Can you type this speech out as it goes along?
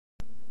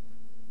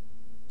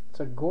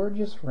a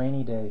gorgeous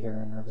rainy day here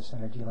in Nervous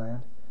Energy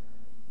Land.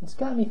 It's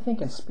got me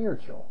thinking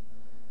spiritual,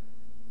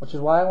 which is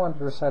why I wanted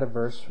to recite a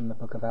verse from the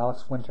book of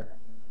Alex Winter,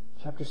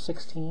 chapter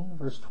 16,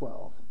 verse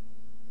 12.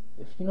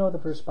 If you know the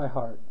verse by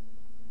heart,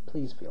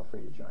 please feel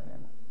free to join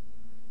in.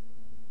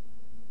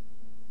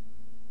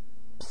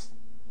 Psst,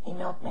 hey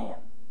milkman.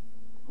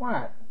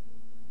 What?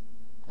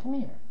 Come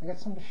here, I got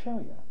something to show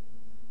you.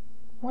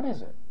 What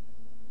is it?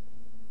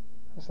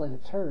 This lady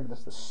turd,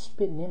 that's the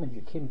spitting image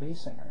of Kim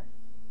Basinger.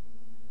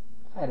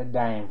 I had a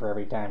dime for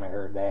every time I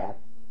heard that.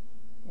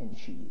 And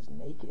she's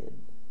naked.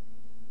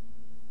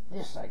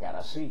 This I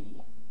gotta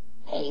see.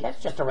 Hey,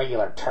 that's just a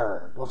regular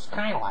turd. Looks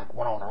kind of like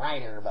Winona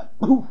Ryder, but...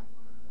 Ooh.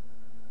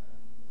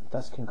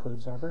 Thus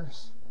concludes our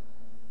verse.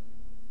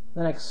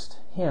 The next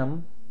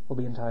hymn will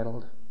be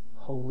entitled,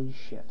 Holy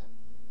Shit.